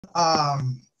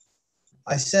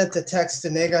I sent a text to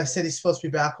Nega. I said he's supposed to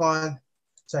be back on.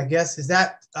 So I guess, is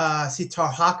that, see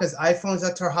Taharka's iPhone? Is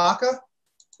that Taharka?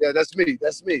 Yeah, that's me.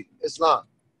 That's me. Islam.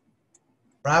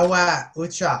 Rawat,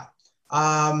 Ucha.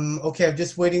 Okay, I'm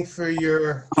just waiting for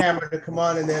your camera to come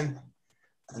on, and then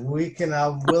I'm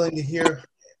willing to hear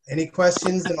any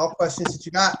questions and all questions that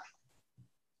you got.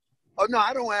 Oh, no,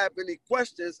 I don't have any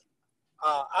questions.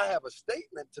 I have a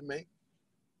statement to make.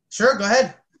 Sure, go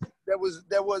ahead. There was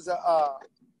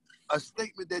a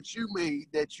statement that you made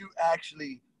that you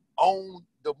actually own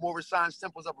the Moorish Science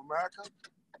Temples of America.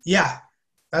 Yeah,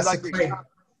 that's a great.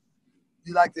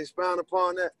 You like to expound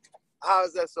upon that? How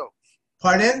is that so?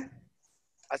 Pardon?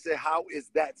 I said, how is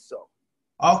that so?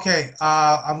 Okay,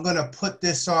 I'm gonna put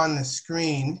this on the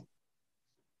screen.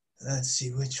 Let's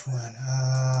see which one.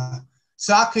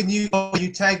 So can you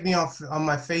tag me on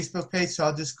my Facebook page? So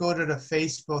I'll just go to the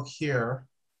Facebook here,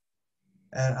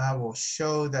 and I will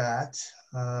show that.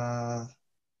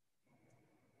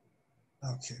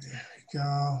 Okay, there we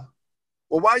go.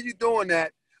 Well, while you're doing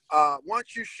that,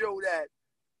 once you show that,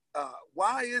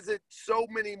 why is it so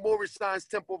many Moorish Science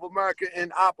Temple of America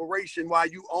in operation while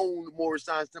you own the Moorish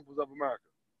Science Temples of America?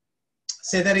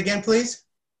 Say that again, please.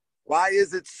 Why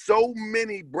is it so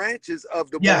many branches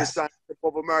of the Moorish Science Temple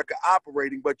of America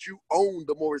operating, but you own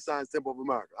the Moorish Science Temple of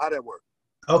America? How'd that work?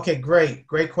 Okay, great.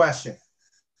 Great question.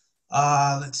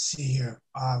 Let's see here.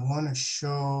 I want to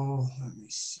show, let me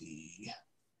see.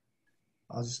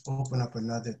 I'll just open up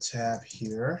another tab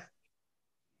here.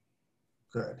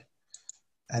 Good.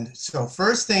 And so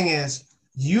first thing is,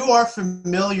 you are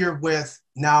familiar with,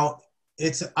 now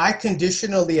I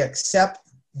conditionally accept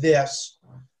this,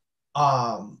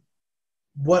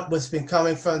 what was been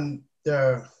coming from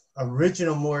the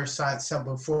original Moorish Science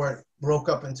Temple before it broke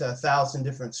up into 1,000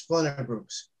 different splinter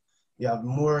groups. You have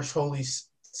Moorish Holy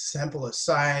Temple of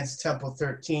Science, Temple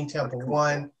 13, Temple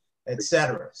 1,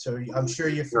 etc. So I'm sure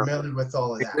you're familiar with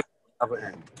all of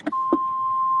that.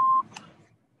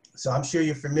 So I'm sure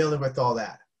you're familiar with all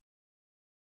that.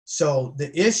 So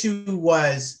the issue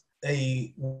was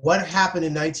what happened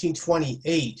in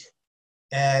 1928,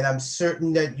 and I'm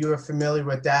certain that you're familiar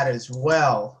with that as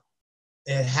well.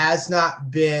 It has not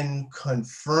been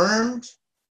confirmed.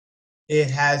 It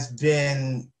has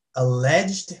been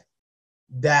alleged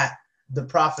that the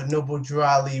Prophet Noble Drew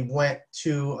Ali went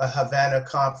to a Havana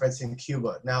conference in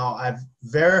Cuba. Now, I've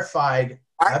verified.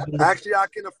 Actually, I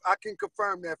can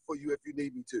confirm that for you if you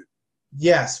need me to.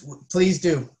 Yes, please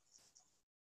do.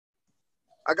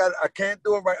 I can't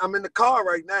do it right. I'm in the car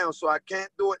right now, so I can't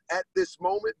do it at this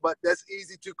moment, but that's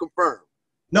easy to confirm.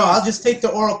 No, I'll just take the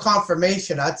oral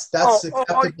confirmation. That's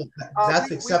acceptable.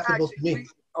 That's acceptable to me.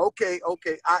 Okay.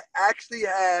 I actually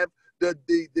have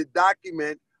the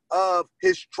document of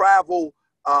his travel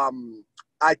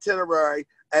itinerary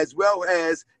as well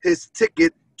as his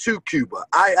ticket to Cuba.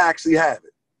 I actually have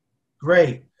it.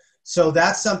 Great. So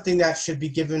that's something that should be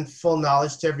given full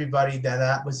knowledge to everybody,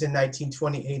 that was in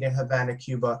 1928 in Havana,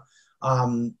 Cuba.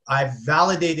 I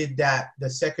validated that the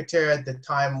secretary at the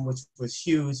time, which was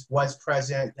Hughes, was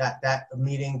present, that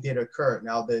meeting did occur.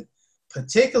 Now, the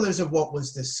particulars of what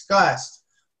was discussed,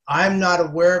 I'm not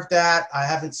aware of that. I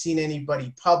haven't seen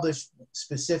anybody publish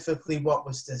specifically what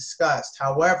was discussed.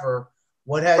 However,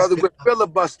 what has Brother, been, we're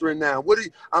filibustering now.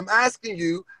 I'm asking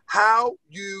you how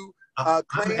you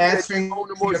I'm answering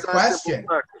your question.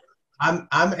 I'm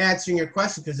answering your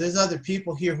question because there's other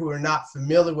people here who are not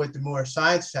familiar with the Moorish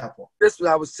Science Temple. This is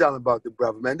what I was telling about the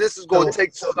brother, man. This is going to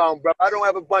take so long, bro. I don't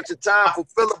have a bunch of time for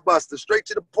filibuster. Straight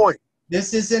to the point.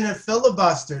 This isn't a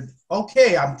filibuster.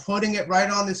 Okay, I'm putting it right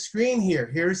on the screen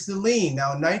here. Here's the lien.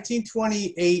 Now, in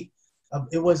 1928,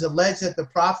 it was alleged that the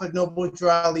Prophet Noble Drew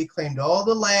Ali claimed all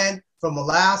the land from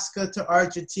Alaska to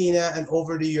Argentina and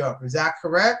over to Europe. Is that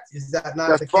correct? Is that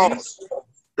not the case?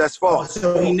 That's false.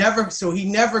 So he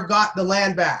never got the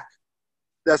land back.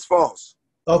 That's false.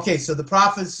 Okay, so the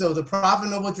Prophet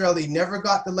Noble Drew Ali never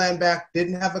got the land back,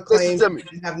 didn't have a claim,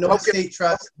 didn't have no estate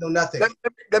trust, no nothing.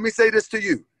 Let me say this to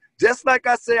you. Just like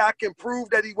I say I can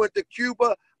prove that he went to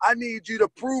Cuba, I need you to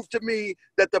prove to me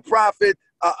that the Prophet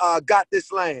got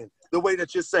this land the way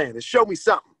that you're saying it. Show me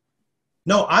something.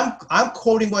 No, I'm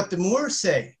quoting what the Moors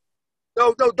say.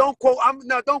 No, don't quote.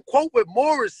 Don't quote what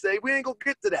Moors say. We ain't gonna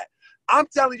get to that. I'm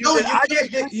telling you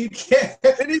that you can't.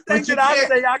 Anything that I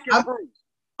say, I can prove.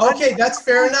 Okay, that's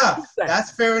fair enough.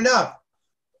 That's fair enough.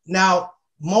 Now,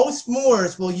 most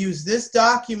Moors will use this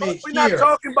document here. We're not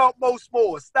talking about most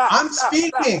Moors. Stop. I'm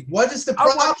speaking. What is the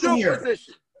problem here?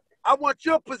 I want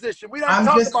your position. We don't I'm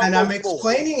talk about and most I'm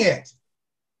explaining it.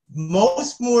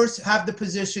 most Moors have the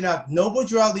position of Noble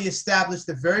Drew Ali established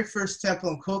the very first temple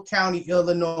in Cook County,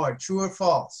 Illinois. True or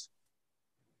false?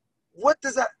 What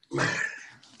does that?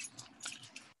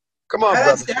 Come on, That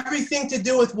has brother. everything to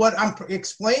do with what I'm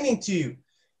explaining to you.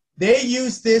 They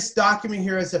use this document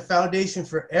here as a foundation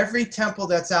for every temple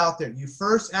that's out there. You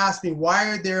first asked me, why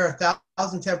are there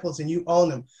 1,000 temples and you own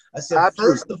them? I said,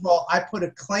 first of all, I put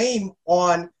a claim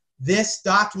on this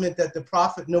document that the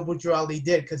Prophet Noble Drew Ali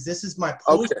did, because this is my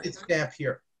postage stamp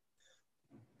here.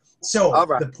 So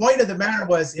the point of the matter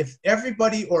was, if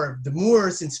everybody, or the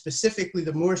Moors, and specifically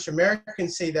the Moorish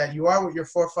Americans, say that you are what your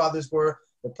forefathers were,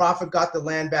 the Prophet got the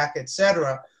land back,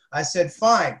 etc., I said,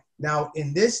 fine. Now,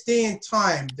 in this day and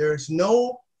time, there's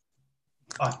no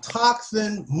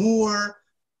Autochthon, Moor,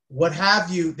 what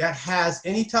have you, that has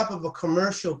any type of a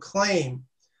commercial claim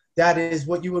that is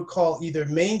what you would call either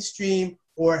mainstream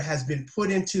or has been put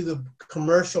into the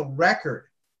commercial record,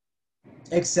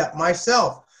 except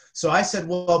myself. So I said,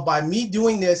 well, by me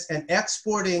doing this and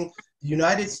exporting the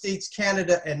United States,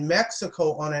 Canada, and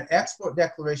Mexico on an export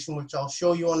declaration, which I'll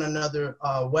show you on another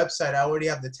website, I already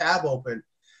have the tab open,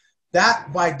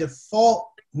 that by default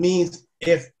means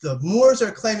if the Moors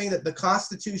are claiming that the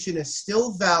Constitution is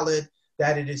still valid,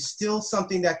 that it is still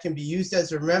something that can be used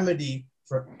as a remedy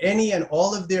for any and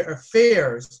all of their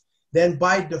affairs, then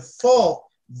by default,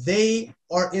 they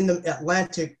are in the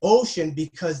Atlantic Ocean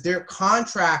because they're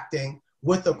contracting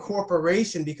with a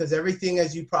corporation, because everything,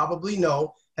 as you probably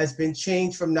know, has been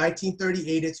changed from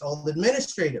 1938. It's all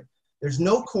administrative. There's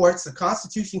no courts. The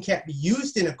Constitution can't be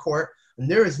used in a court. And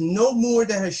there is no Moor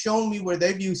that has shown me where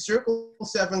they've used Circle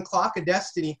 7, Clock of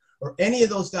Destiny, or any of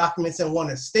those documents and won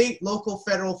a state, local,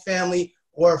 federal, family,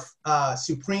 or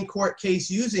Supreme Court case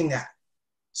using that.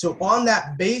 So on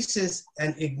that basis,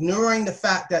 and ignoring the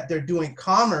fact that they're doing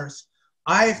commerce,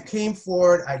 I came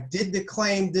forward, I did the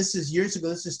claim, this is years ago,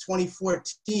 this is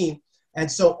 2014, and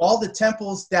so all the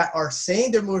temples that are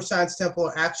saying they're Moor Science Temple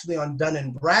are actually on Dun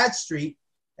and Bradstreet,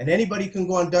 and anybody can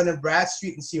go on Dun and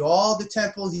Bradstreet and see all the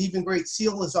temples, even Great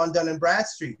Seal is on Dun and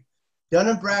Bradstreet. Dun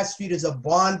and Bradstreet is a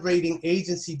bond rating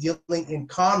agency dealing in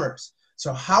commerce.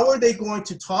 So how are they going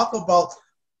to talk about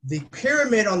the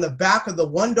pyramid on the back of the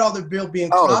 $1 bill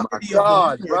being property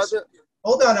of the Moors?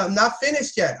 Hold on, I'm not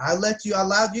finished yet. I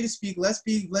allowed you to speak. Let's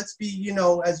be, you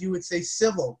know, as you would say,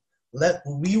 civil.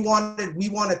 We want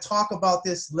to talk about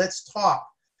this. Let's talk.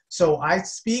 So I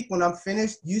speak. When I'm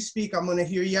finished, you speak. I'm going to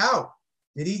hear you out.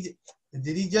 Did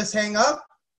he just hang up?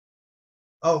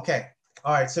 Okay.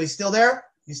 All right. So he's still there?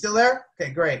 He's still there?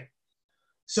 Okay, great.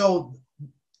 So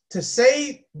to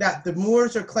say that the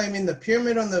Moors are claiming the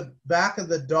pyramid on the back of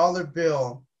the dollar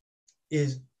bill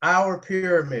is our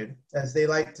pyramid, as they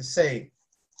like to say,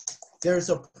 there's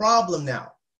a problem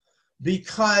now,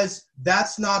 because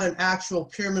that's not an actual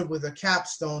pyramid with a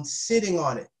capstone sitting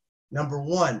on it, number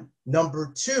one.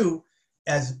 Number two,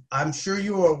 as I'm sure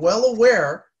you are well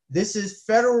aware, this is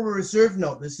Federal Reserve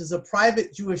note. This is a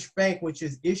private Jewish bank which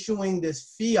is issuing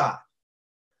this fiat.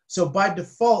 So by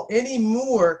default, any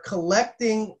Moor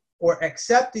collecting or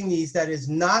accepting these that is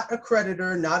not a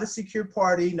creditor, not a secured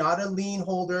party, not a lien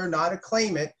holder, not a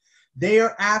claimant, they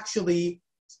are actually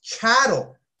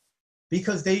chattel,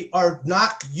 because they are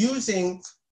not using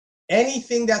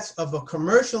anything that's of a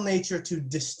commercial nature to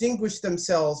distinguish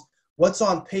themselves, what's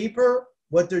on paper,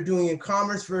 what they're doing in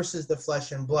commerce versus the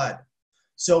flesh and blood.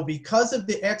 So because of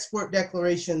the export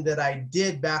declaration that I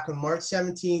did back on March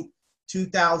 17,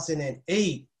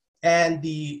 2008, and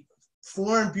the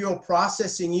Foreign Bureau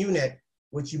Processing Unit,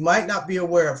 which you might not be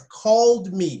aware of,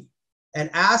 called me and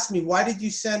asked me, why did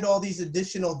you send all these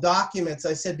additional documents?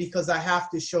 I said, because I have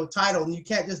to show title. And you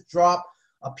can't just drop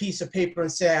a piece of paper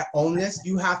and say, I own this.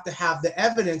 You have to have the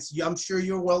evidence I'm sure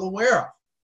you're well aware of.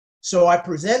 So I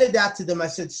presented that to them. I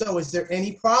said, so is there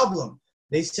any problem?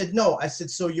 They said, no. I said,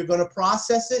 so you're going to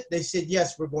process it? They said,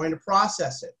 yes, we're going to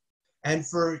process it. And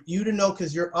for you to know,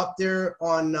 because you're up there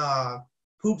on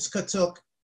Hoopskatuk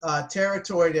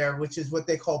territory there, which is what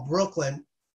they call Brooklyn,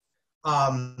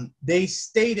 they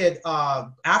stated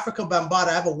Africa Bambaataa,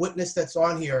 I have a witness that's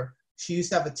on here. She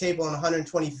used to have a table on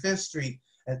 125th Street,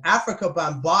 and Africa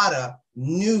Bambaataa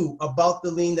knew about the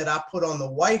lien that I put on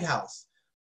the White House.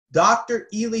 Dr.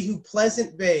 Elihu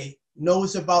Pleasant Bay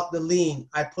knows about the lien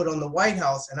I put on the White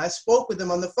House, and I spoke with him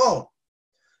on the phone.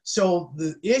 So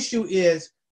the issue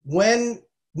is, when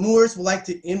Moors would like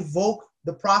to invoke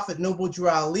the Prophet Noble Drew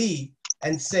Ali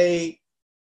and say,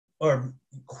 or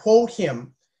quote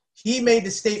him, he made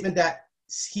the statement that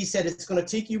he said, it's going to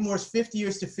take you Moors 50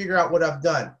 years to figure out what I've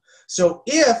done. So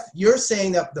if you're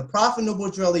saying that the Prophet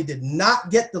Noble Drew Ali did not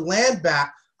get the land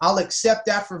back, I'll accept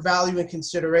that for value and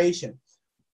consideration.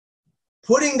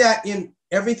 putting that in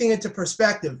everything into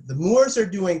perspective, the Moors are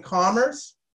doing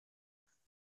commerce.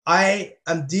 I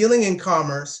am dealing in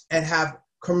commerce and have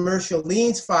commercial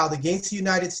liens filed against the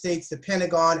United States, the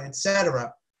Pentagon,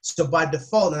 etc. So by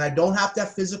default, and I don't have to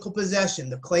have physical possession,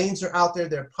 the claims are out there,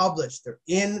 they're published, they're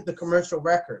in the commercial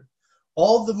record.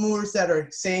 All the Moors that are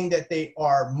saying that they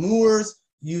are Moors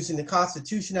using the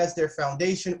Constitution as their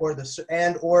foundation or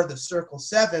the Circle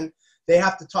 7, they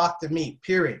have to talk to me,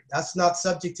 period. That's not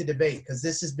subject to debate because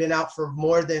this has been out for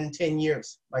more than 10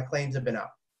 years. My claims have been out.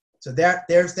 So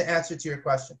there's the answer to your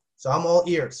question. So I'm all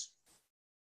ears.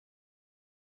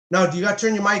 Now, do you got to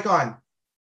turn your mic on?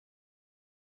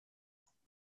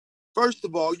 First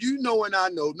of all, you know and I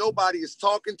know nobody is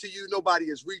talking to you. Nobody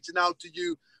is reaching out to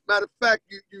you. Matter of fact,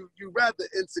 you rather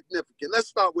insignificant. Let's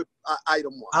start with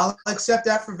item 1. I'll accept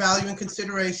that for value and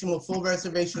consideration with full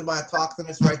reservation of my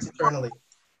autochthonous rights eternally.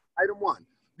 Item 1.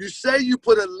 You say you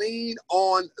put a lien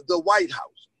on the White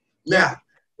House. Now, yeah.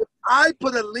 If I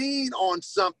put a lien on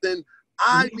something,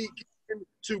 I begin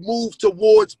to move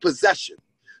towards possession.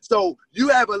 So you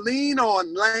have a lien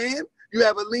on land. You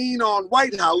have a lien on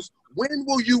White House. When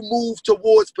will you move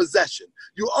towards possession?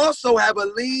 You also have a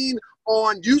lien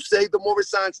on, you say, the Moorish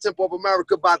Science Temple of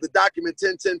America by the document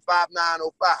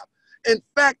 1010-5905. In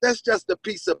fact, that's just a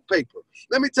piece of paper.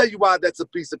 Let me tell you why that's a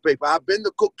piece of paper. I've been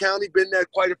to Cook County, been there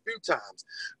quite a few times.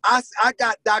 I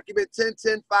got document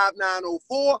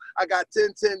 1010-5904, I got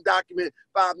 1010 document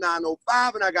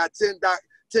 5905, and I got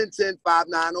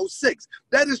 1010-5906.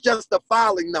 That is just a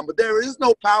filing number. There is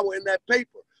no power in that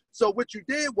paper. So what you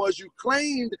did was you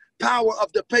claimed power of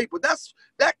the paper.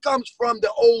 That comes from the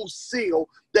old seal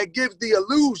that gives the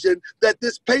illusion that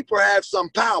this paper has some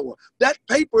power. That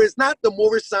paper is not the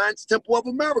Moorish Science Temple of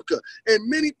America. And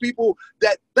many people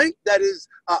that think that is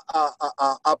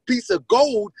a piece of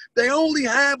gold, they only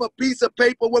have a piece of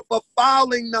paper with a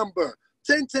filing number.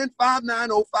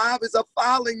 1010-5905 is a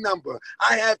filing number.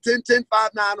 I have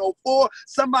 1010-5904.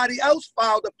 Somebody else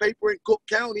filed a paper in Cook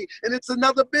County, and it's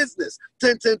another business.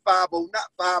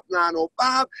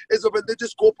 1010-5905 is a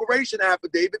religious corporation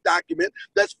affidavit document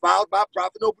that's filed by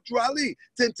Prophet Noble Drew Ali.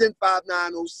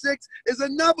 1010-5906 is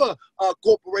another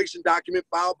corporation document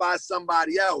filed by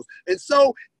somebody else. And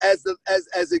so, as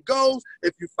it goes,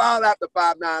 if you file after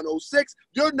 5906,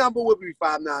 your number will be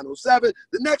 5907.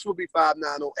 The next will be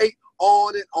 5908.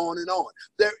 On and on and on.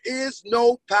 There is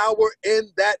no power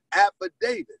in that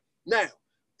affidavit. Now,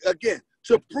 again,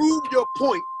 to prove your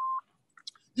point,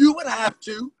 you would have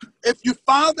to, if you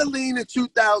filed a lien in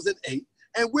 2008,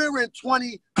 and we're in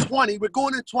 2020, we're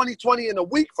going in 2020 in a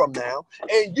week from now,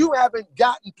 and you haven't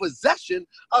gotten possession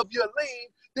of your lien,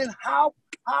 then how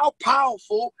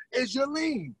powerful is your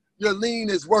lien? Your lien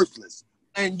is worthless.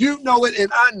 And you know it,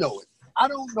 and I know it. I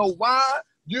don't know why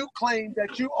you claim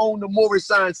that you own the Moorish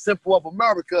Science Temple of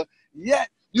America, yet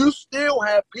you still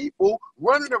have people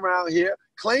running around here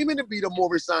claiming to be the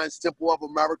Moorish Science Temple of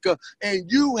America, and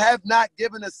you have not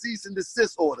given a cease and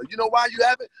desist order. You know why you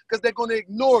haven't? Because they're going to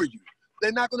ignore you.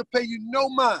 They're not going to pay you no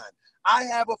mind. I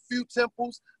have a few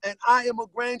temples, and I am a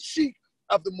grand sheik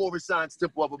of the Moorish Science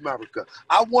Temple of America.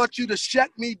 I want you to shut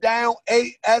me down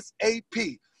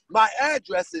ASAP. My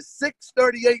address is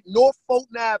 638 North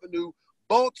Fulton Avenue,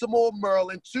 Baltimore,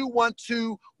 Maryland,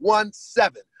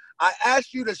 21217. I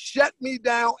ask you to shut me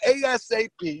down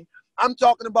ASAP. I'm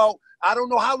talking about, I don't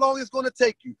know how long it's going to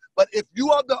take you, but if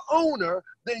you are the owner,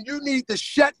 then you need to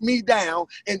shut me down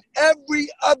and every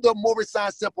other Moorish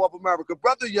Science Temple of America.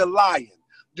 Brother, you're lying.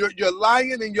 You're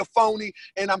lying and you're phony,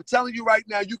 and I'm telling you right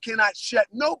now, you cannot shut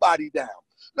nobody down.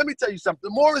 Let me tell you something.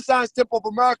 The Moorish Science Temple of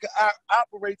America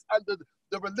operates under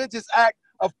the Religious Act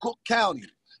of Cook County.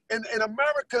 In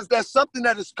America, there's something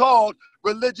that is called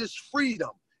religious freedom.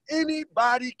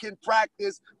 Anybody can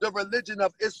practice the religion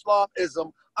of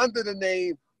Islamism under the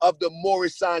name of the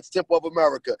Moorish Science Temple of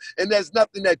America. And there's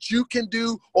nothing that you can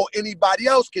do or anybody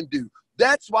else can do.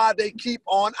 That's why they keep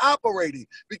on operating,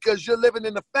 because you're living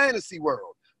in a fantasy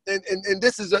world. And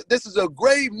this is a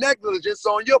grave negligence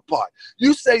on your part.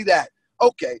 You say that,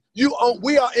 okay,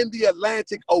 we are in the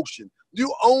Atlantic Ocean.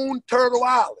 You own Turtle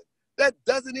Island. That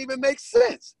doesn't even make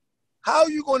sense. How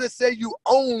are you going to say you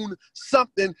own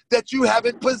something that you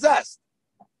haven't possessed?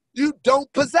 You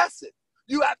don't possess it.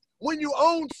 When you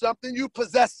own something, you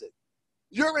possess it.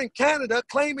 You're in Canada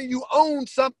claiming you own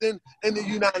something in the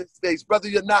United States. Brother,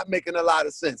 you're not making a lot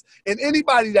of sense. And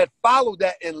anybody that followed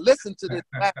that and listened to this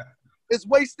is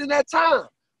wasting their time.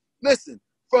 Listen,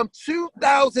 from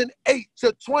 2008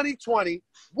 to 2020,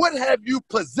 what have you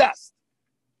possessed?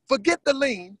 Forget the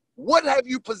lien. What have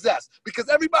you possessed? Because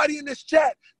everybody in this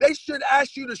chat, they should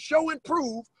ask you to show and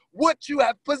prove what you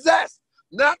have possessed.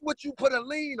 not what you put a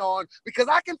lien on, because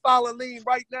I can file a lien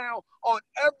right now on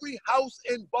every house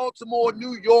in Baltimore,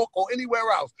 New York, or anywhere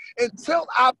else. Until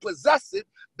I possess it,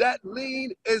 that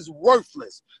lien is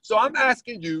worthless. So I'm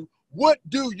asking you, what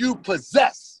do you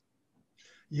possess?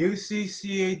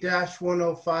 UCC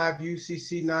 8-105,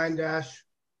 UCC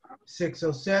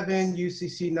 9-607,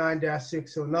 UCC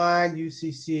 9-609,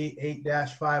 UCC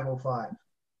 8-505.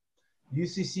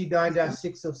 UCC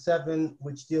 9-607,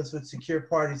 which deals with secure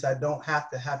parties, I don't have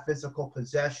to have physical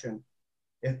possession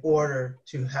in order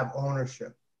to have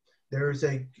ownership. There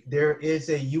is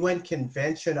a UN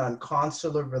Convention on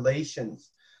Consular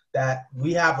Relations that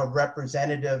we have a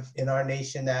representative in our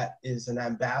nation that is an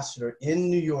ambassador in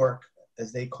New York,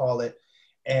 as they call it,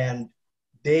 and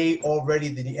the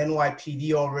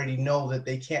NYPD already know that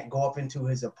they can't go up into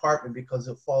his apartment because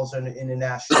it falls under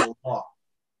international law.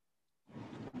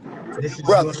 This is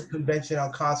the Convention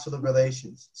on Consular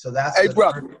Relations. So that's the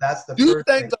first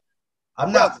thing.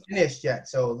 I'm not finished yet.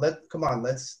 So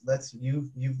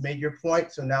you've made your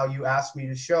point. So now you asked me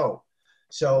to show.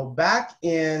 So back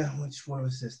in, which one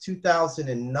was this?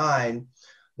 2009,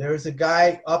 there was a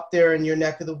guy up there in your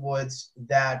neck of the woods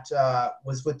that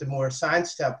was with the Moorish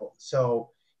Science Temple.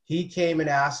 So he came and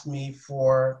asked me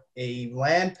for a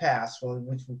land pass,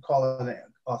 which we call an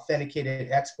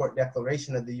authenticated export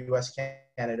declaration of the U.S.,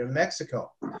 Canada, and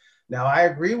Mexico. Now, I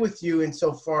agree with you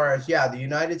insofar as, yeah, the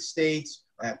United States,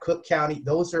 Cook County,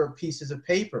 those are pieces of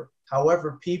paper.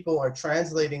 However, people are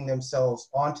translating themselves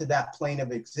onto that plane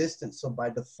of existence. So by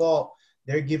default,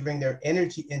 they're giving their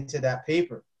energy into that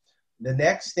paper. The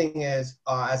next thing is,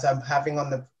 as I'm having on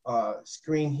the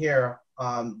screen here,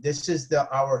 this is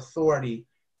our authority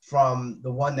from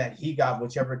the one that he got,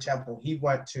 whichever temple he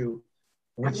went to,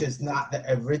 which is not the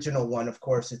original one, of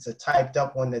course. It's a typed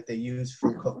up one that they use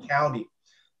from Cook County.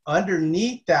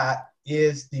 Underneath that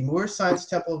is the Moorish Science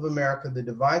Temple of America, the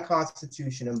Divine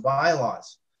Constitution, and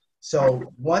bylaws. So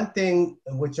one thing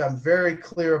which I'm very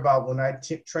clear about when I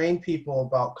train people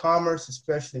about commerce,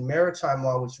 especially maritime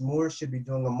law, which Moors should be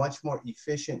doing a much more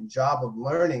efficient job of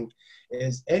learning,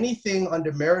 is anything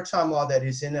under maritime law that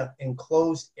is in an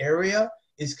enclosed area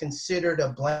is considered a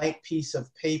blank piece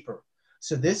of paper.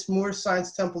 So this Moorish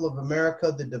Science Temple of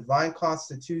America, the Divine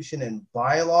Constitution, and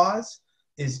bylaws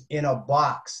is in a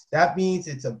box. That means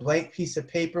it's a blank piece of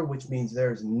paper, which means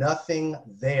there's nothing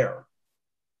there.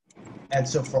 And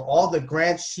so for all the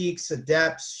Grand Sheiks,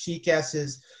 Adepts,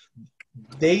 Sheikesses,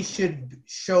 they should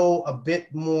show a bit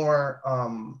more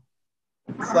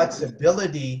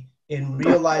flexibility in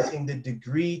realizing the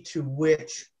degree to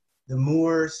which the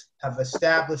Moors have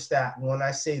established that. And when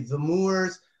I say the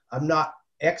Moors, I'm not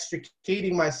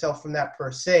extricating myself from that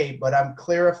per se, but I'm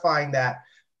clarifying that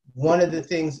one of the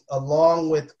things along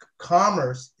with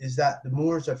commerce is that the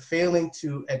Moors are failing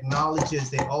to acknowledge is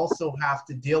they also have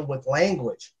to deal with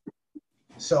language.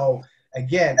 So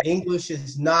again, English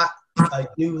is not a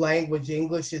new language.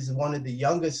 English is one of the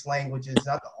youngest languages,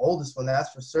 not the oldest one,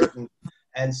 that's for certain.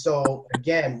 And so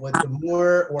again, with the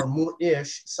Moor or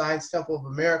Moorish Science Temple of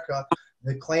America,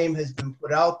 the claim has been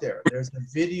put out there. There's a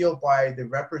video by the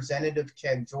representative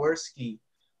Ken Jaworski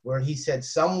where he said,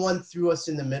 someone threw us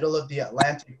in the middle of the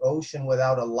Atlantic Ocean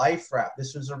without a life raft.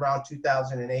 This was around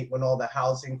 2008 when all the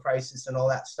housing crisis and all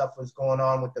that stuff was going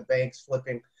on with the banks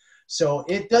flipping. So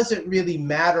it doesn't really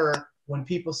matter when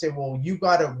people say, well,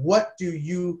 what do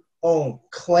you own?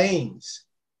 Claims.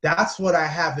 That's what I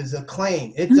have is a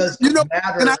claim. It doesn't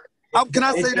matter.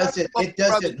 It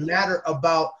doesn't matter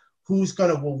about who's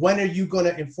going to, well, when are you going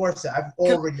to enforce it? I've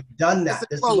already done that.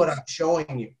 This is what I'm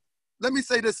showing you. Let me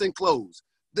say this in close.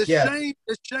 The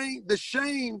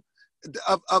shame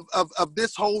of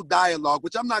this whole dialogue,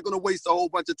 which I'm not going to waste a whole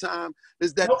bunch of time,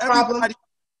 is that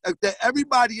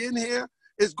everybody in here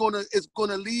is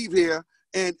gonna leave here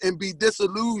and be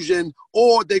disillusioned,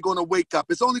 or they're gonna wake up.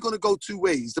 It's only gonna go two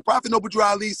ways. The Prophet Noble Drew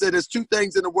Ali said there's two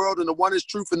things in the world, and the one is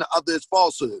truth and the other is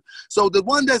falsehood. So the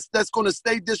one that's gonna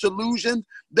stay disillusioned,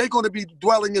 they're gonna be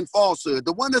dwelling in falsehood.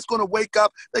 The one that's gonna wake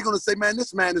up, they're gonna say, man,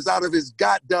 this man is out of his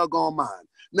god-doggone mind.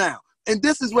 Now, and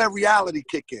this is where reality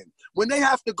kick in. When they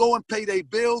have to go and pay their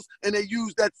bills and they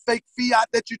use that fake fiat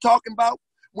that you're talking about,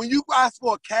 when you ask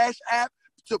for a cash app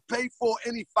to pay for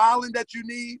any filing that you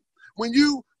need, when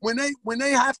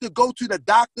they have to go to the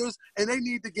doctors and they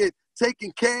need to get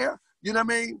taken care, you know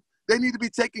what I mean? They need to be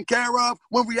taken care of.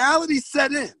 When reality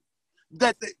set in,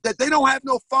 that they don't have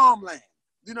no farmland,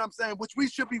 you know what I'm saying? Which we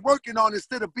should be working on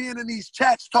instead of being in these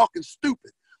chats talking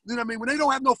stupid. You know what I mean? When they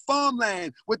don't have no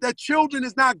farmland, when their children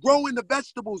is not growing the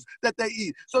vegetables that they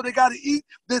eat, so they got to eat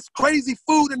this crazy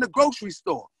food in the grocery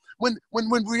store. When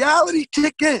reality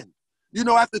kick in, You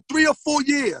know, after 3 or 4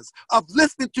 years of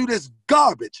listening to this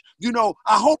garbage, you know,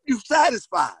 I hope you're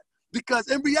satisfied.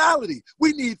 Because in reality,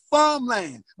 we need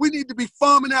farmland. We need to be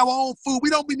farming our own food. We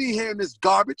don't be hearing this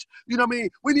garbage. You know what I mean?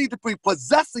 We need to be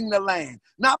possessing the land,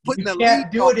 not putting the land. You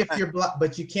can't do it if land. you're black,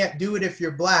 but you can't do it if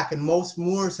you're black. And most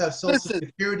Moors have social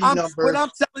security numbers. What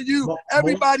I'm telling you,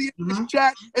 everybody in this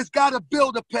chat has got a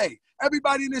bill to pay.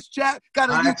 Everybody in this chat got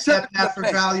a utility to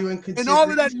pay. Value and and all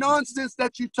of that nonsense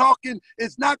that you're talking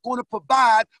is not going to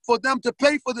provide for them to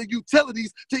pay for the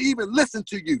utilities to even listen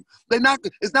to you.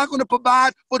 It's not going to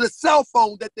provide for the cell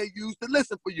phone that they use to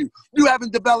listen for you. You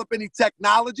haven't developed any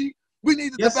technology. We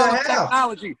need to develop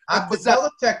technology. I've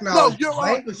developed technology.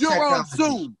 No, you're on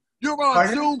Zoom. You're on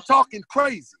Zoom talking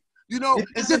crazy. You know,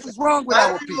 and this is wrong with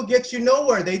our people. Get you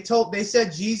nowhere. They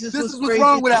said Jesus was crazy. This is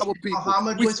wrong with our people.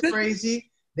 Muhammad was crazy.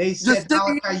 They said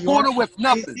sitting in a corner with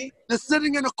nothing. They're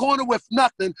sitting in a corner with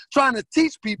nothing, trying to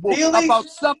teach people about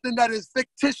something that is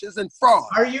fictitious and fraud.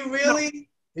 Are you really?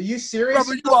 Are you serious?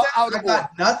 Brother, you are out of order.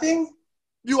 Nothing?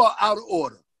 You are out of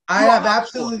order. I have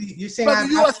absolutely. You're saying Brother,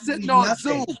 you are sitting on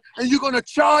Zoom and you're going to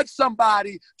charge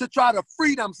somebody to try to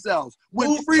free themselves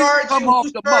when freedom come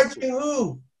off the muscle.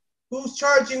 Who? Who's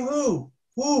charging who?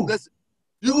 Who? Listen,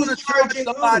 you're going to charge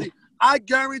somebody. I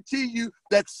guarantee you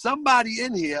that somebody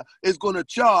in here is going to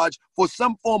charge for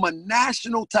some form of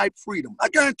national type freedom. I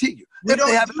guarantee you. We don't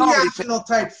do national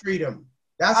type freedom.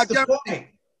 That's the point.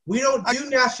 We don't do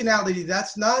nationality.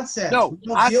 That's nonsense. No,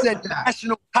 I said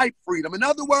national type freedom. In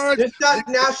other words, it's not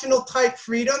national type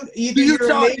freedom. Either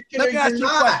you're a nation or you're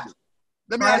not.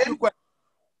 Let me ask you a question.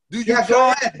 Do you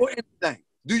charge for anything?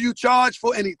 Do you charge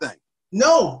for anything?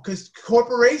 No, because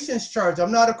corporations charge.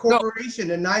 I'm not a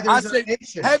corporation, and neither is a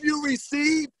nation. Have you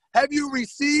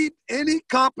received any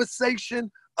compensation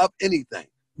of anything?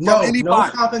 No, no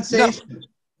compensation.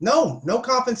 No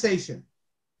compensation.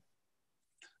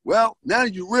 Well, now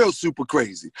you're real super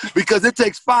crazy because it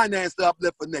takes finance to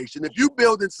uplift a nation. If you're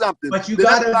building something, but you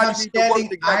got to have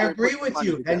standing. I agree with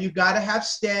you, and you got to have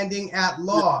standing at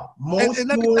law. Most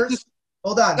Moors,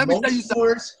 hold on. Most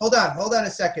Moors, hold on a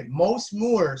second. Most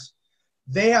Moors.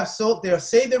 They'll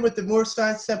say they're with the Moorish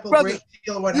Science Temple, Great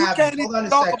Seal, or what have you. You can't even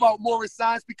talk about Moorish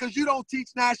science because you don't teach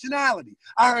nationality.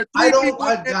 I heard I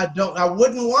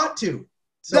wouldn't want to.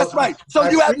 So, that's right. So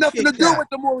you have nothing to do with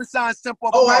the Moorish Science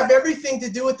Temple. Oh, I have everything to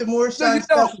do with the Moorish Science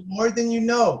Temple, more than you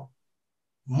know.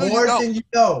 More than you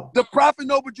know. The Prophet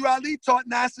Noble Drew Ali taught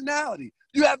nationality.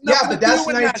 You have nothing to do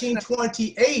with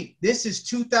 1928. This is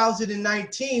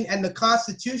 2019, and the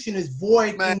Constitution is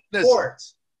void in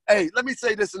courts. Hey, let me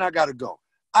say this and I got to go.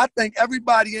 I think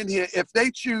everybody in here, if they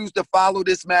choose to follow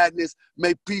this madness,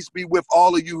 may peace be with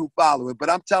all of you who follow it. But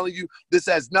I'm telling you, this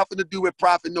has nothing to do with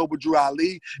Prophet Noble Drew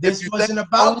Ali. This wasn't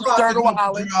about Prophet Noble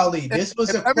Drew Ali. This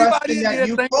was a question that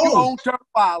you posed. You own Turtle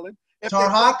Island. If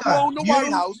Taharka, they own the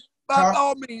White House, by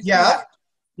all means,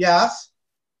 yes.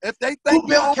 If they think who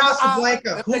built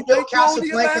Casablanca? Who built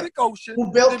Casablanca?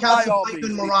 Who built Casablanca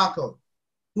in Morocco?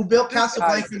 Who built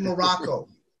Casablanca in Morocco?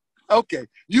 Okay,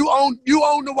 you own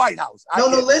the White House. No,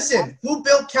 listen. Who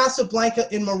built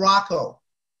Casablanca in Morocco?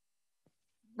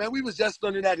 Man, we was just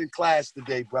learning that in class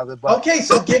today, brother. But okay,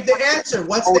 so give the answer.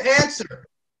 What's the answer?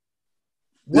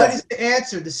 What is the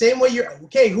answer? The same way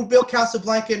who built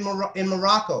Casablanca in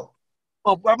Morocco?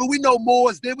 Oh, brother, we know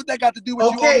Moors did. What that got to do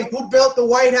with you? Okay, who built the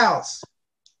White House?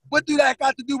 What do that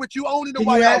got to do with you owning the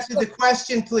White House? Can you answer the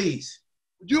question, please?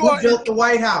 Who built the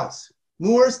White House?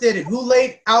 Moors did it. Who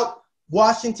laid out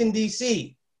Washington,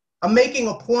 D.C.? I'm making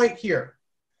a point here.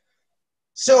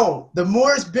 So the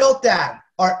Moors built that.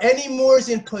 Are any Moors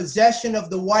in possession of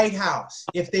the White House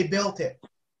if they built it?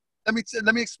 Let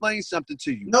me explain something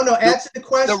to you. No, answer the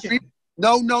question.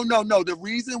 No. The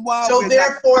reason why. So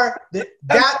therefore,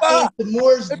 that means the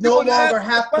Moors no longer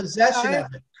have possession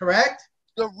of it, correct?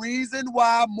 The reason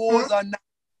why Moors are not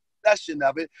in possession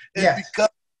of it is because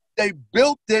they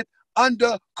built it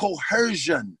under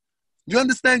coercion. You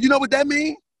understand? You know what that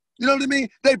means? You know what I mean?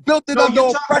 They built it under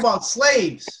you're talking about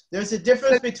slaves. There's a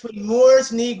difference between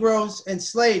Moors, Negroes, and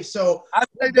slaves. So I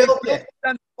say they built it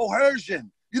under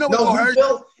coercion. You know what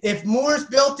coercion? If Moors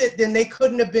built it, then they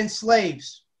couldn't have been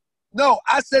slaves. No,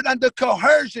 I said under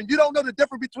coercion. You don't know the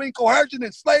difference between coercion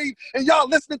and slave, and y'all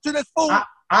listening to this fool.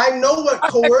 I know what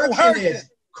coercion is.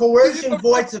 Coercion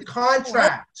voids a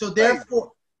contract. So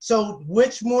therefore,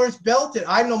 which Moors built it?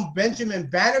 I know Benjamin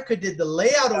Banneker did the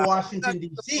layout of Washington,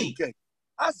 D.C. Okay.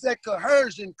 I said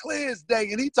coercion, clear as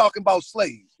day, and he talking about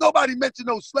slaves. Nobody mentioned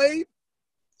no slave.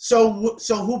 So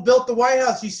who built the White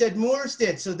House? You said Moors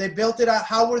did. So they built it out.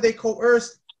 How were they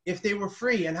coerced if they were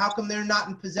free? And how come they're not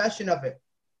in possession of it?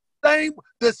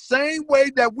 The same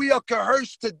way that we are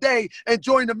coerced today and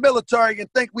join the military and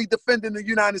think we defending the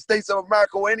United States of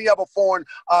America or any other foreign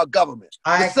government.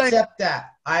 I accept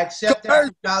that. I accept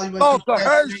that value and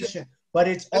consideration. But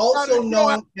it's also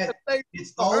known that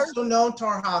it's also known,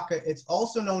 Taharka, it's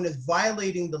also known as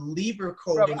violating the Lieber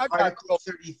Code in Article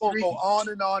 33. Go on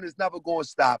and on. It's never going to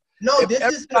stop. No, this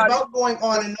isn't about going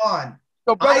on and on.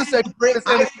 So brother I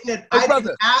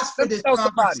didn't ask for this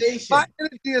conversation. My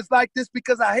energy is like this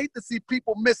because I hate to see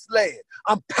people misled.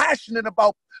 I'm passionate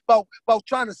about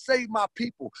trying to save my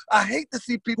people. I hate to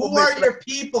see people misled. Who are your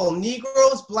people?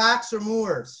 Negroes, blacks, or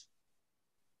Moors?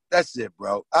 That's it,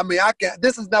 bro. I mean,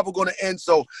 this is never going to end.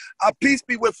 So peace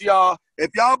be with y'all. If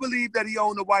y'all believe that he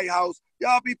owned the White House,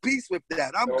 y'all be peace with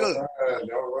that. I'm good. All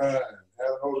right. Have a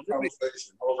whole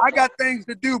conversation. I got things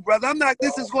to do, brother. I'm not.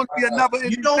 This is going to be another.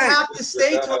 You don't have to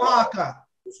stay, Taharka.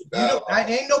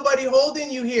 Ain't nobody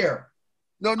holding you here.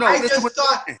 No. I just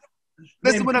thought.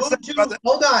 Listen what I'm saying, brother.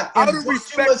 Hold on. Out of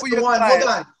respect for your client. Hold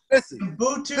on. Listen.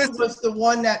 Mbutu was the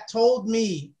one that told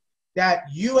me that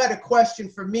you had a question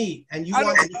for me and you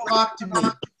wanted to talk to me.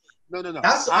 No.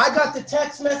 I got the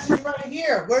text message right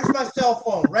here. Where's my cell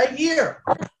phone? Right here.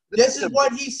 This is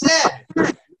what he said.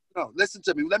 No, listen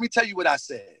to me. Let me tell you what I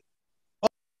said.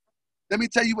 Let me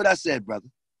tell you what I said, brother.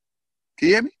 Can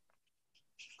you hear me?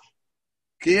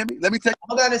 Can you hear me? Let me tell you.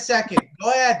 Hold on a second. Go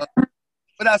ahead.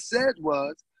 What I said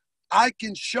was, I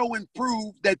can show and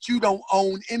prove that you don't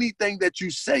own anything that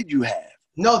you said you have.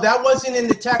 No, that wasn't in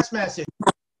the text message.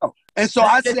 And so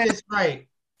Let's get this right.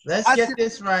 Let's get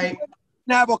this right.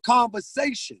 Have a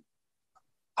conversation.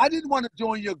 I didn't want to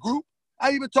join your group.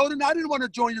 I even told him I didn't want to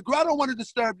join your group. I don't want to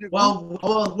disturb your group.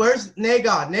 Well, where's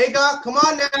Nega? Nega, come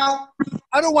on now.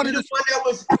 I don't want to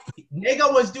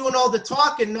Nega was doing all the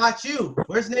talking, not you.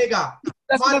 Where's Nega?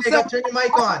 Come on, Nega, turn your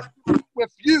mic on.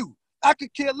 With you. I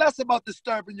could care less about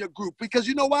disturbing your group because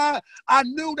you know why? I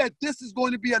knew that this is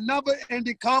going to be another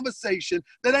ending conversation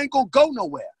that ain't going to go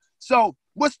nowhere. So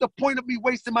what's the point of me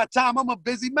wasting my time? I'm a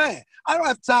busy man. I don't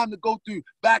have time to go through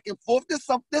back and forth. This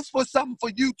was something for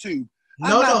YouTube.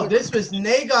 No, this was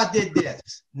Nega did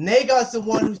this. Nega's the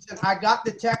one who said, I got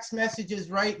the text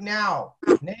messages right now.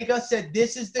 Nega said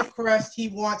this is the crest he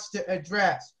wants to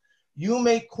address. You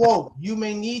may quote, you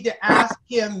may need to ask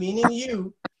him, meaning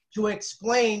you, to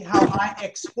explain how I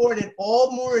exported all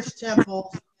Moorish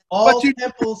temples. All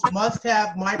temples must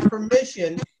have my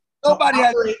permission to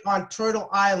operate on Turtle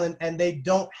Island, and they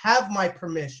don't have my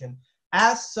permission.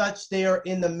 As such, they are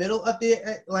in the middle of the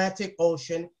Atlantic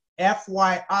Ocean,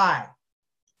 FYI.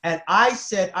 And I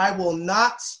said, I will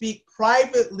not speak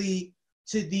privately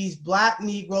to these black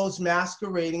Negroes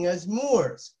masquerading as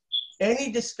Moors.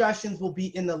 Any discussions will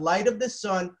be in the light of the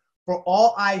sun for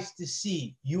all eyes to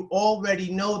see. You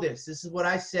already know this. This is what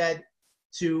I said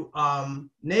to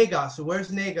Nega. So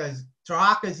where's Nega?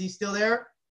 Taharka, is he still there?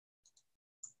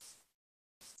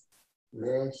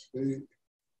 Yes,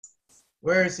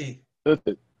 Where is he?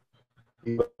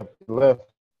 He left.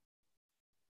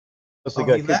 He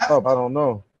got kicked up. I don't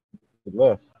know. He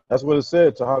left. That's what it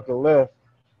said. Taharka left.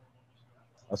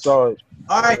 I saw it.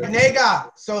 All right,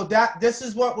 Nega. So this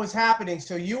is what was happening.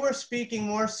 So you were speaking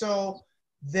more so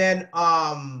than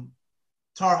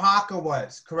Taharka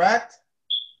was, correct?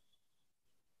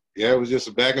 Yeah, it was just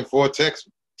a back and forth text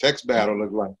battle,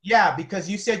 looked like. Yeah, because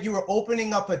you said you were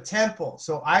opening up a temple.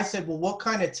 So I said, well, what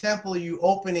kind of temple are you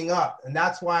opening up? And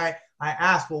that's why I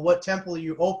asked, well, what temple are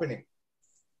you opening?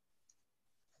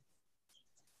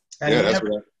 And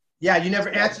you never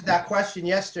answered that question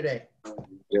yesterday.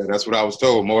 Yeah, that's what I was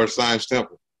told, Moorish Science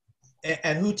Temple.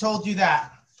 And who told you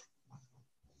that?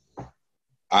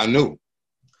 I knew.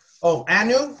 Oh,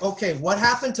 Anu? Okay, what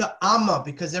happened to Amma?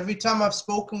 Because every time I've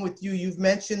spoken with you, you've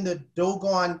mentioned the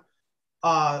Dogon,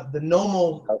 the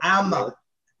Nomo Amma.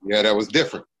 Yeah, that was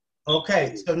different.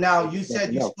 Okay, so now you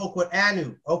said you spoke with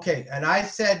Anu. Okay, and I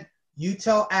said, you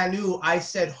tell Anu, I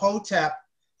said Hotep,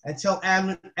 and tell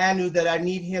Anu that I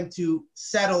need him to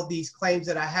settle these claims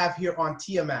that I have here on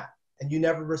Tiamat. And you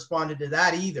never responded to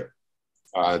that either.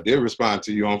 I did respond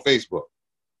to you on Facebook.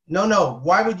 No.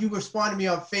 Why would you respond to me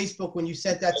on Facebook when you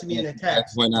sent that to me in a text?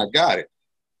 That's when I got it.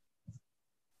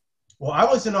 Well, I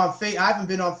wasn't on I haven't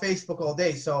been on Facebook all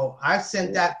day, so I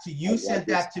sent that to you. Sent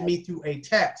that to me through a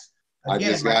text. Again,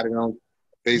 I just got it on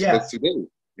Facebook today,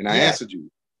 and I answered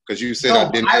you because you said I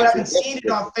didn't. I haven't seen it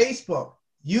on Facebook.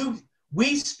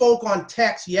 We spoke on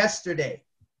text yesterday.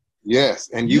 Yes,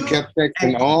 and you kept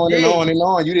texting on and on and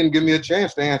on. You didn't give me a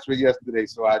chance to answer it yesterday,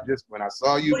 so when I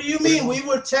saw you. What do you mean? We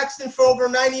were texting for over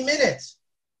 90 minutes.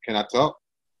 Can I talk?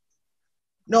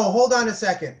 No, hold on a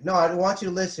second. No, I want you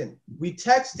to listen. We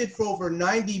texted for over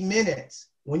 90 minutes.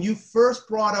 when you first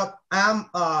brought up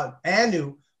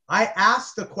Anu, I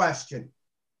asked the question.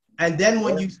 And then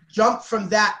when you jumped from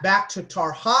that back to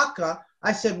Taharka,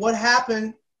 I said, what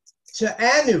happened to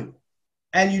Anu?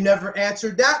 And you never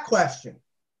answered that question.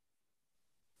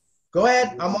 Go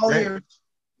ahead, I'm all ears.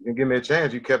 You didn't give me a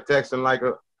chance. You kept texting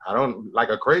like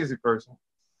a crazy person.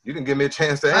 You didn't give me a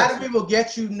chance to answer. Flattery will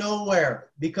get you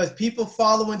nowhere, because people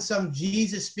following some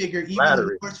Jesus figure, even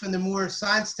the Moors from the Moor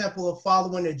Science Temple, are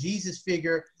following a Jesus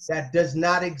figure that does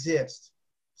not exist.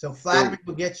 So flattery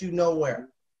will get you nowhere.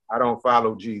 I don't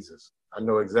follow Jesus. I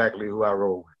know exactly who I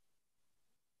roll with.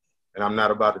 And I'm not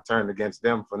about to turn against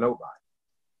them for nobody.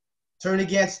 Turn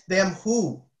against them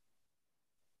who?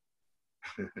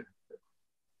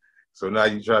 So now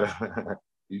you try to,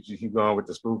 you keep going with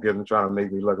the spookism, trying to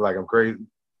make me look like I'm crazy.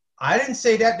 I didn't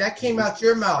say that. That came out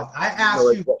your mouth. I asked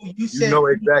you who you said. You know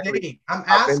exactly. I'm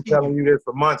asking I've been telling you this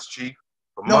for months, Chief.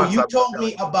 No, you told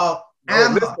me about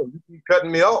Amma. Listen, you keep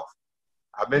cutting me off.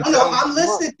 I've been No, I'm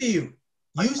listening to you.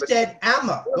 You said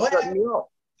Amma. Go ahead.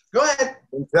 Go ahead.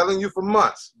 I've been telling you for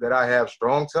months that I have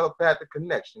strong telepathic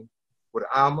connection with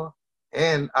Amma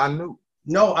and Anu.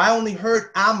 No, I only heard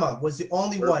Amma was the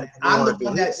only one. I'm the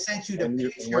one that sent you the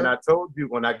picture. When I told you,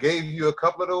 when I gave you a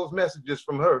couple of those messages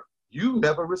from her, you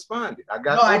never responded.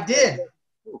 I did.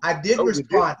 I did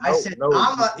respond. I said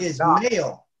Amma is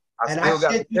male. And I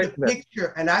sent you the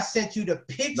picture. And I sent you the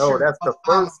picture. No, that's the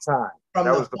first time. From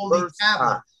the holy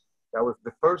tablet. That was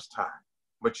the first time.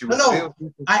 But you no,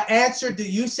 I answered to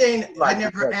you saying I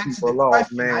never answered the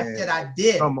question. Man. I said I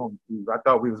did. Come on, Steve. I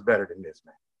thought we was better than this,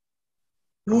 man.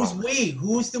 Who's we?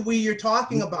 Who's the we you're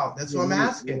talking about? That's what I'm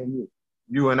asking.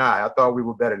 You and I thought we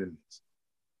were better than this.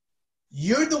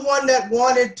 You're the one that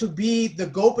wanted to be the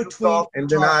go-between. And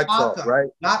then I talk, right?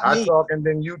 Not me. I talk and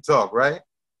then you talk, right?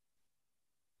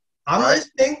 I'm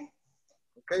listening.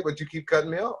 Okay, but you keep cutting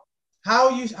me off.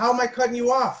 How am I cutting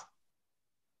you off?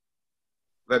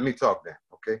 Let me talk then,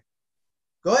 okay?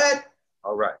 Go ahead.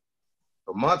 All right.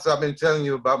 For months I've been telling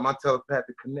you about my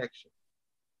telepathic connection.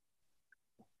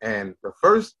 And the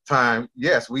first time,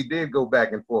 yes, we did go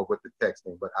back and forth with the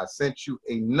texting, but I sent you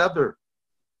another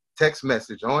text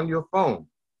message on your phone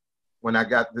when I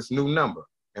got this new number.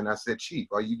 And I said, Chief,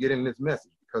 are you getting this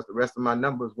message? Because the rest of my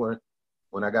numbers weren't,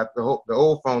 when I got the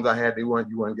old phones I had, you weren't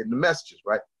getting the messages,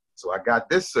 right? So I got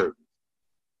this service.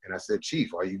 And I said,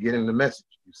 Chief, are you getting the message?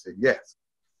 You said, yes.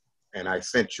 And I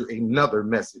sent you another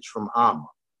message from Amma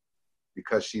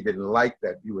because she didn't like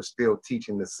that you were still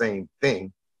teaching the same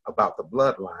thing about the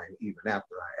bloodline even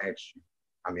after I asked you.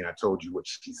 I mean, I told you what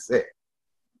she said.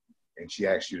 And she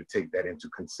asked you to take that into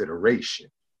consideration.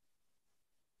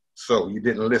 So you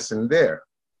didn't listen there.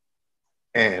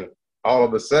 And all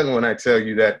of a sudden, when I tell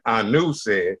you that Anu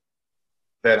said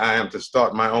that I am to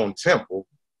start my own temple,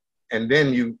 and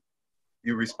then you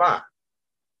respond.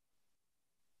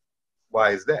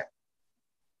 Why is that?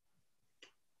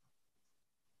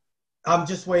 I'm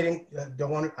just waiting.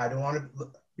 I don't want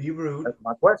to be rude. That's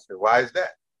my question. Why is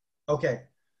that? Okay.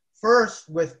 First,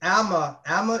 with Amma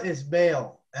is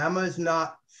male. Amma is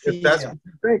not female. If that's what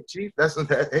you think, Chief,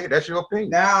 hey, that's your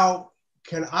opinion. Now,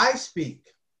 can I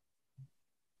speak?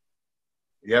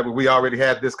 Yeah, but we already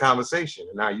had this conversation,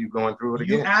 and now you're going through it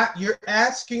again. You're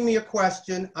asking me a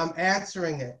question. I'm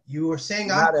answering it. You were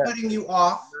saying I'm cutting you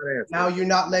off. Now you're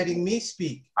not letting me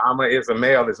speak. Amma is a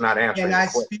male. Is not answering. Can I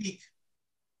speak?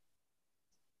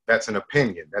 That's an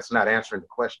opinion. That's not answering the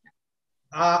question.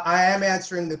 I am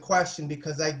answering the question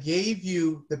because I gave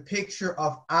you the picture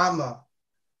of Amma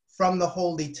from the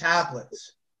holy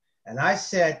tablets. And I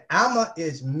said, Amma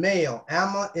is male.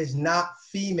 Amma is not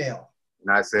female.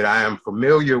 And I said, I am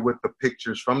familiar with the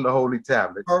pictures from the holy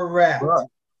tablets. Correct.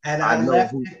 And I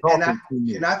left it.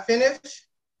 Can I finish?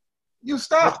 You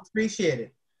stop. I appreciate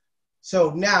it.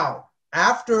 So now,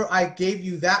 after I gave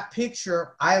you that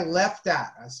picture, I left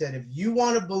that. I said, if you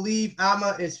want to believe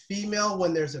Amma is female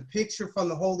when there's a picture from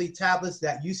the holy tablets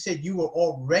that you said you were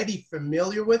already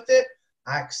familiar with it,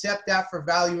 I accept that for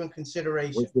value and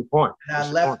consideration. What's your point? And I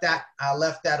left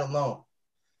that alone.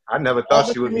 I never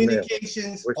thought she was in there.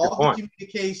 All the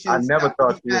communications. I never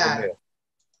thought she was in there.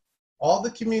 All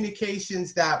the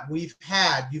communications that we've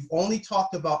had, you've only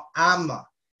talked about Amma.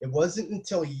 It wasn't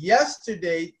until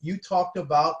yesterday you talked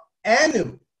about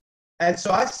Anu. And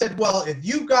so I said, well, if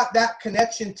you got that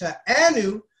connection to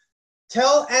Anu,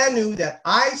 tell Anu that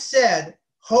I said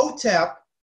Hotep,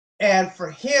 and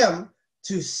for him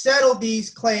to settle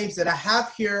these claims that I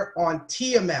have here on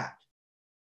Tiamat.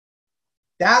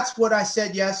 That's what I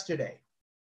said yesterday.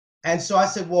 And so I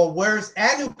said, well, where's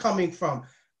Anu coming from?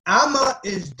 Amma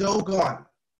is Dogon,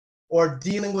 or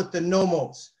dealing with the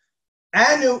Nomos.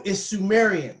 Anu is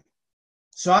Sumerian.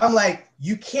 So I'm like,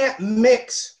 you can't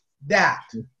mix that.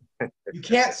 You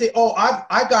can't say, oh,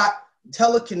 I got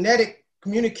telekinetic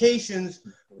communications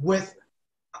with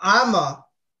Amma,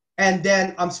 and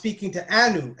then I'm speaking to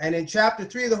Anu. And in chapter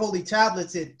 3 of the Holy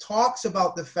Tablets, it talks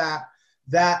about the fact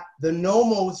that the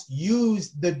Nomos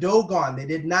used the Dogon. They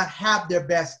did not have their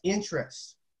best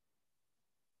interests.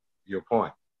 Your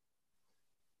point.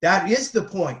 That is the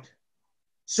point.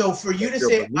 So for you That's to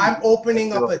say, belief. I'm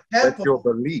opening up a temple. That's your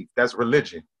belief. That's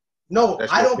religion. No,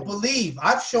 that's I don't opinion. believe.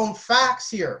 I've shown facts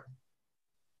here.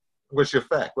 What's your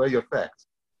fact? What are your facts?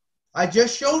 I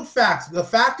just showed facts. The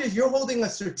fact is you're holding a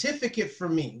certificate for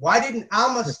me. Why didn't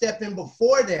Amma step in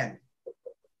before then?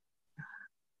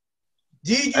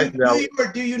 Do you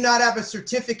or do you not have a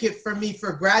certificate for me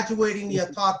for graduating the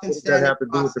Autochthon standard process? What does that have to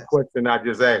do with the question I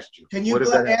just asked you? Can you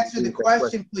answer the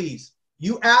question, please?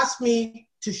 You asked me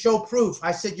to show proof.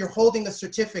 I said you're holding a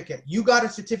certificate. You got a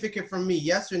certificate from me,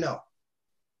 yes or no?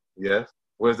 Yes.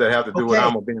 What does that have to do with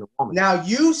Amma being a woman? Now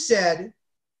you said,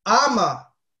 Amma,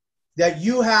 that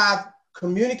you have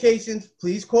communications,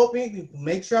 please quote me,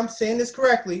 make sure I'm saying this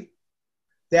correctly,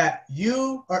 that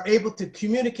you are able to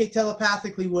communicate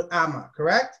telepathically with Amma,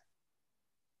 correct?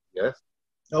 Yes.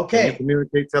 Okay. Can you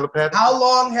communicate telepathically? How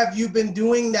long have you been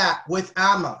doing that with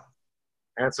Amma?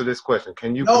 Answer this question.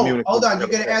 Can you communicate? No, hold on. You're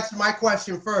going to answer my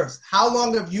question first. How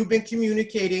long have you been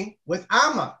communicating with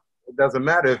Amma? It doesn't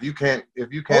matter if you can't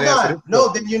hold answer on. No,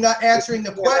 then you're not answering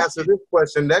the question. Answer this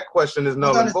question. That question is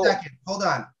null and void. Hold on a second. Hold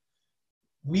on.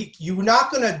 You're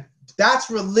not going to, that's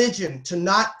religion to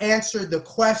not answer the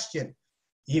question.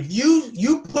 If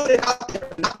you put it out there,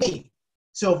 not me.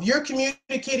 So if you're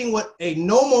communicating with a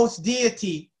nomos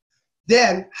deity,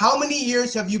 then how many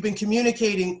years have you been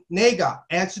communicating Nega?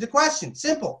 Answer the question.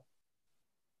 Simple.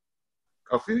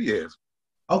 A few years.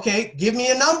 Okay, give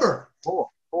me a number. Four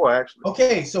actually.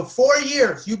 Okay, so 4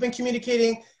 years you've been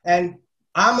communicating, and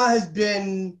Amma has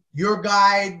been your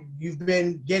guide. You've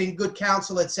been getting good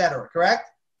counsel, etc.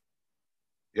 Correct?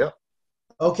 Yep.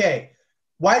 Okay.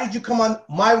 Why did you come on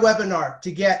my webinar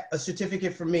to get a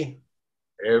certificate from me?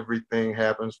 Everything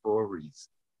happens for a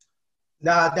reason.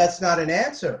 Nah, that's not an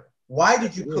answer. Why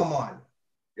did you come on?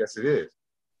 Yes, it is.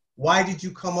 Why did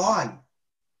you come on?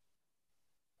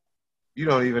 You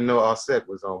don't even know Offset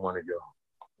was on one of your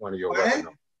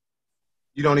webinars.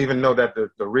 You don't even know that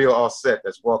the real Offset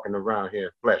that's walking around here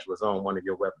in flesh was on one of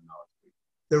your webinars.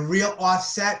 The real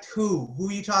Offset who? Who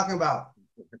are you talking about?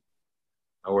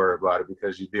 Don't worry about it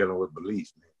because you're dealing with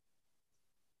beliefs, man.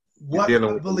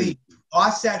 What belief?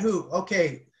 Offset who?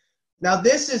 Okay. Now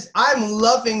I'm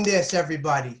loving this,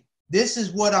 everybody. This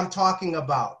is what I'm talking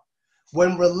about.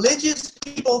 When religious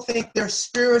people think they're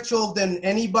spiritual than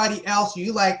anybody else,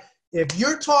 if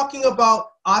you're talking about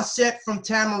Offset from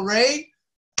Tamaray,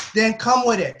 then come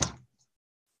with it.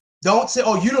 Don't say,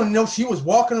 oh, you don't know she was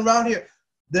walking around here.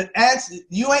 The answer,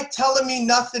 you ain't telling me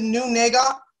nothing new,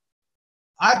 nigga.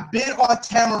 I've been on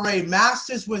Tamaray.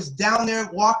 Masters was down there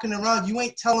walking around. You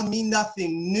ain't telling me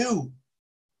nothing new.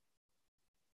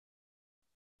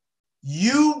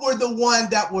 You were the one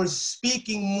that was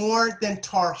speaking more than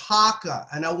Taharka.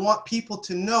 And I want people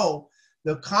to know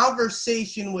the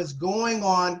conversation was going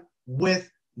on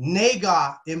with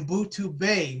Nega in Butu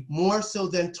Bay more so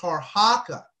than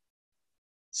Taharka.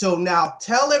 So now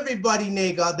tell everybody,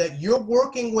 Nega, that you're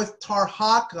working with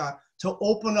Taharka to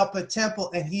open up a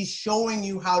temple, and he's showing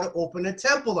you how to open a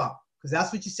temple up, because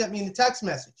that's what you sent me in the text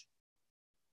message.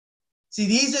 See,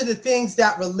 these are the things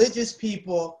that religious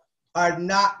people are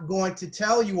not going to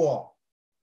tell you all.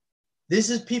 This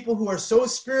is people who are so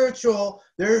spiritual,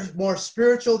 they're more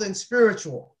spiritual than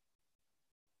spiritual.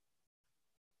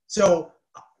 So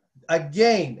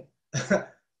again,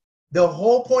 the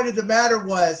whole point of the matter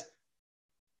was,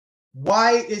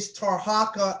 why is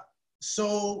Taharka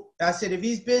so? I said, if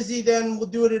he's busy, then we'll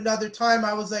do it another time.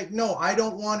 I was like, no, I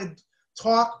don't want to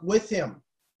talk with him.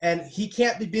 And he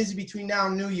can't be busy between now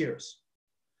and New Year's.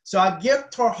 So I give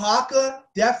Taharka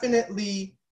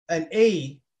definitely an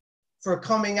A for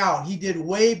coming out. He did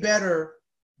way better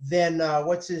than,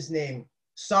 what's his name?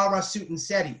 Sarah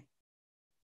Sutanseti.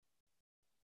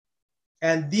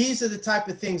 And these are the type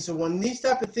of things. So when these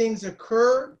type of things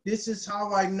occur, this is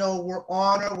how I know we're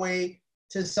on our way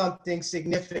to something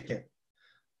significant.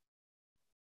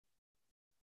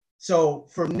 So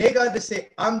for Nega to say,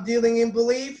 I'm dealing in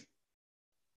belief,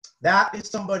 that is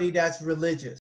somebody that's religious.